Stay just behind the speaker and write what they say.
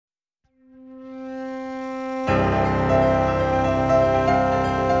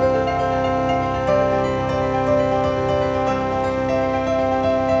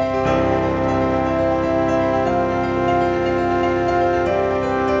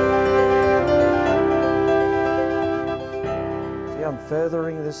I'm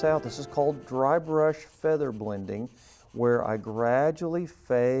feathering this out. This is called dry brush feather blending, where I gradually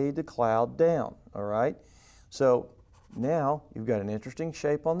fade the cloud down, all right? So now you've got an interesting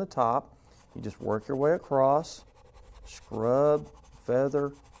shape on the top. You just work your way across, scrub,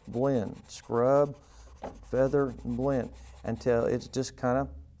 feather, blend, scrub, feather, blend, until it's just kind of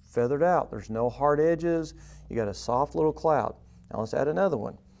feathered out. There's no hard edges. You got a soft little cloud. Now let's add another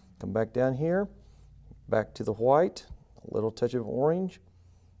one. Come back down here, back to the white, a little touch of orange,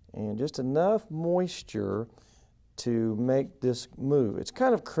 and just enough moisture to make this move. It's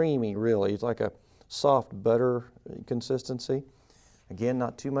kind of creamy, really. It's like a soft butter consistency. Again,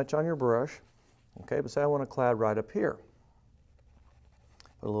 not too much on your brush. Okay, but say I want a cloud right up here.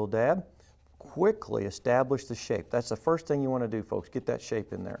 Put a little dab. Quickly establish the shape. That's the first thing you want to do, folks. Get that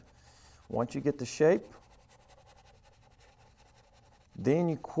shape in there. Once you get the shape, then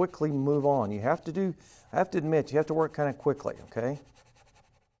you quickly move on. You have to admit, you have to work kind of quickly, okay?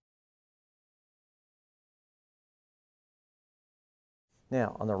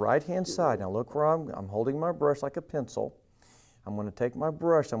 Now, on the right-hand side, now look where I'm holding my brush like a pencil. I'm going to take my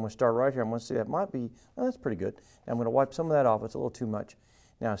brush, I'm going to start right here. I'm going to see that might be, oh, that's pretty good. I'm going to wipe some of that off. It's a little too much.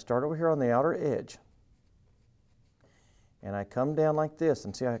 Now, I start over here on the outer edge. And I come down like this,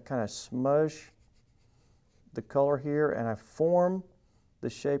 and see I kind of smush the color here, and I form the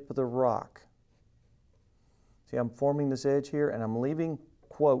shape of the rock. See, I'm forming this edge here, and I'm leaving,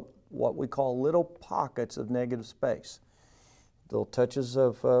 quote, what we call little pockets of negative space. Little touches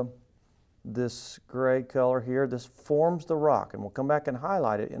of this gray color here. This forms the rock, and we'll come back and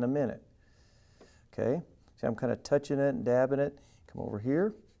highlight it in a minute. Okay, see, I'm kind of touching it and dabbing it. Come over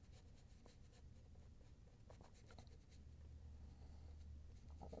here.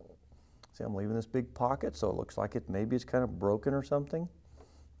 See, I'm leaving this big pocket, so it looks like maybe it's kind of broken or something.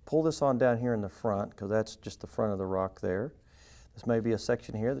 Pull this on down here in the front, because that's just the front of the rock there. This may be a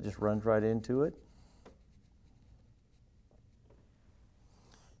section here that just runs right into it.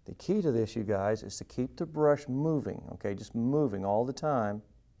 The key to this, you guys, is to keep the brush moving, okay, just moving all the time.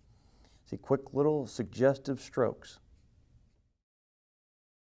 See, quick little suggestive strokes.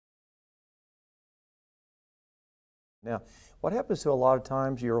 Now, what happens to a lot of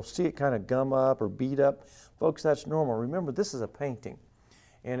times, you'll see it kind of gum up or beat up. Folks, that's normal. Remember, this is a painting.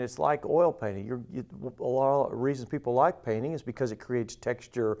 And it's like oil painting. A lot of reasons people like painting is because it creates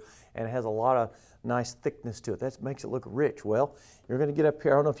texture and it has a lot of nice thickness to it. That makes it look rich. Well, you're going to get up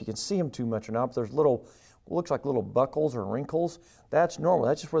here. I don't know if you can see them too much or not, but there's little, looks like little buckles or wrinkles. That's normal.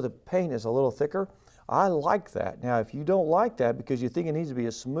 That's just where the paint is a little thicker. I like that. Now, if you don't like that because you think it needs to be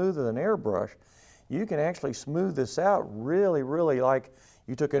as smooth as an airbrush, you can actually smooth this out really, really like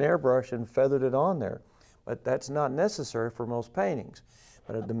you took an airbrush and feathered it on there. But that's not necessary for most paintings.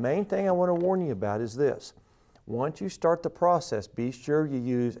 But the main thing I want to warn you about is this. Once you start the process, be sure you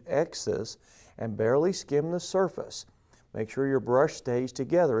use X's and barely skim the surface. Make sure your brush stays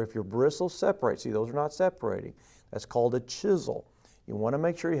together. If your bristles separate, see, those are not separating. That's called a chisel. You want to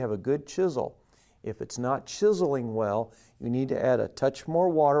make sure you have a good chisel. If it's not chiseling well, you need to add a touch more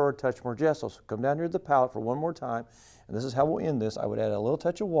water or a touch more gesso. So come down here to the palette for one more time, and this is how we'll end this. I would add a little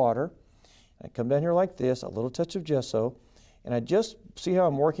touch of water, and I come down here like this, a little touch of gesso, and I just see how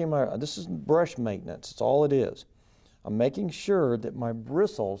I'm working my, this is brush maintenance, it's all it is. I'm making sure that my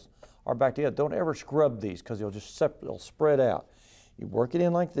bristles are back together. Don't ever scrub these because they'll spread out. You work it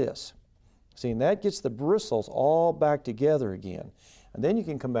in like this. See, and that gets the bristles all back together again. And then you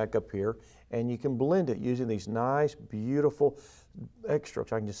can come back up here and you can blend it using these nice, beautiful X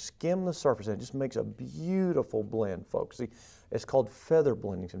strokes. I can just skim the surface and it just makes a beautiful blend, folks. See, it's called feather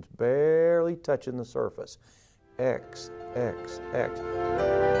blending. So it's barely touching the surface. X, X, X.